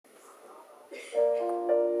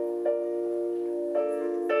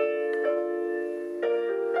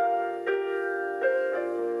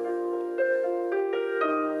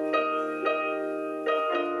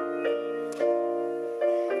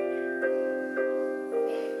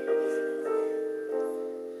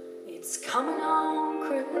coming on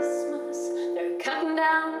Christmas. They're cutting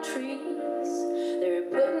down trees. They're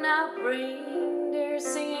putting out rain. They're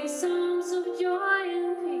singing songs of joy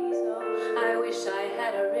and peace. Oh, I wish I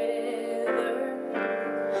had a river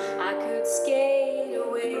I could skate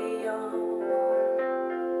away on.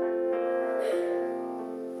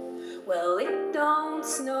 Well, it don't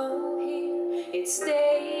snow here. It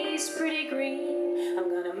stays pretty green. I'm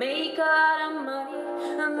gonna make a lot of money,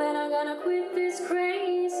 and then I'm gonna quit this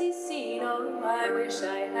crazy scene. Oh, I wish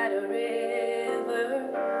I had a river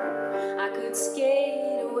I could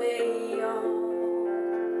skate away on.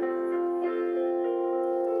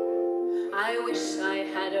 I wish I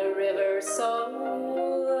had a river so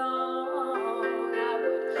long I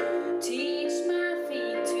would teach my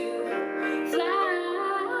feet to fly.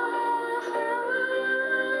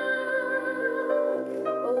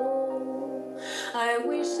 Oh, I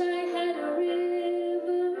wish I had a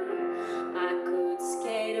river I could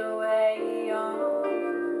skate away on.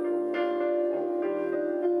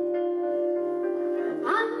 I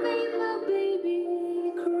made my baby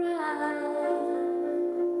cry.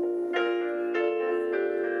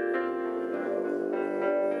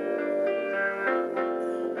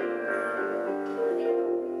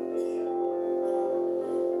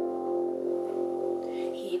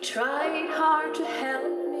 He tried hard to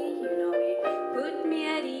help me, you know, he put me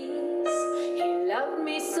at ease. He loved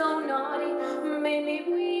me so naughty, made me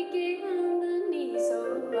weak in the knees.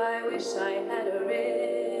 Oh, I wish I had a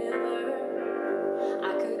river I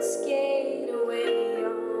could skate away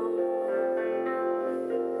on.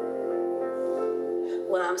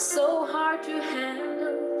 Well, I'm so hard to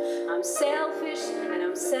handle, I'm selfish and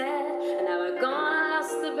I'm sad, and now I've gone and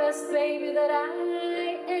lost the best baby that I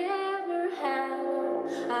ever had.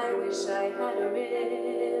 I wish I had a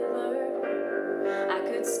river I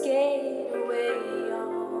could skate away on.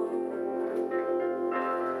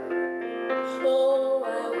 Oh, I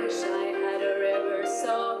wish I had a river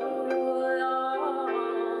so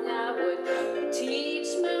long I would teach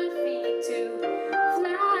my feet to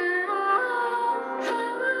fly.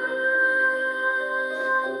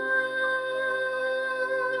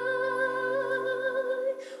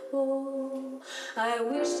 Oh, I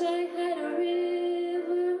wish I had a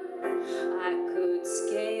river I could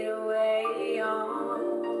skate away on.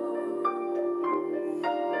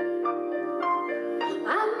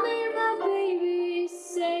 I made my baby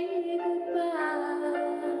say goodbye.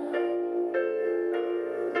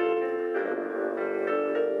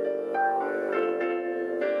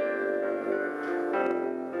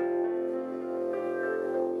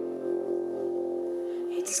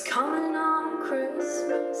 It's coming on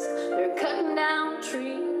Christmas. They're cutting down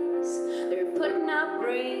trees. They're putting up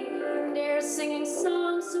rain. They're singing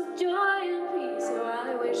songs of joy and peace. Oh,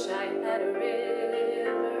 I wish I had a river